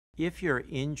If you're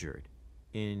injured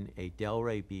in a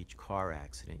Delray Beach car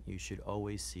accident, you should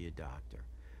always see a doctor.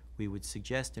 We would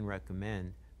suggest and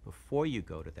recommend before you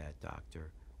go to that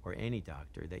doctor or any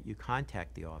doctor that you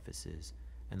contact the offices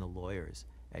and the lawyers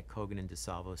at Kogan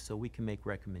DiSalvo so we can make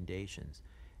recommendations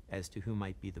as to who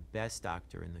might be the best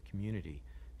doctor in the community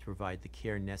to provide the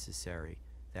care necessary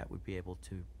that would be able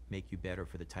to make you better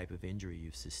for the type of injury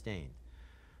you've sustained.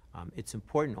 It's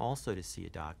important also to see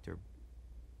a doctor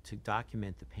to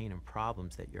document the pain and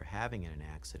problems that you're having in an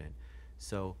accident.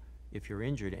 So if you're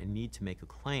injured and need to make a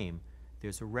claim,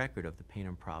 there's a record of the pain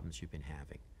and problems you've been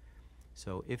having.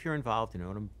 So if you're involved in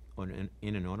an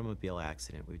automobile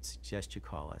accident, we would suggest you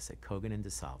call us at Kogan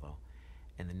DiSalvo,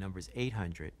 and the number is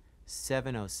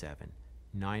 800-707-9111.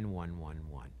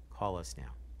 Call us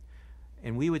now.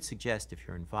 And we would suggest if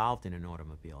you're involved in an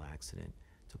automobile accident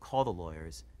to call the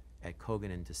lawyers at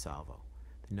Kogan DiSalvo.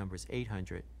 The number is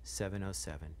 800-707-9111.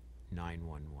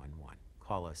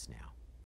 Call us now.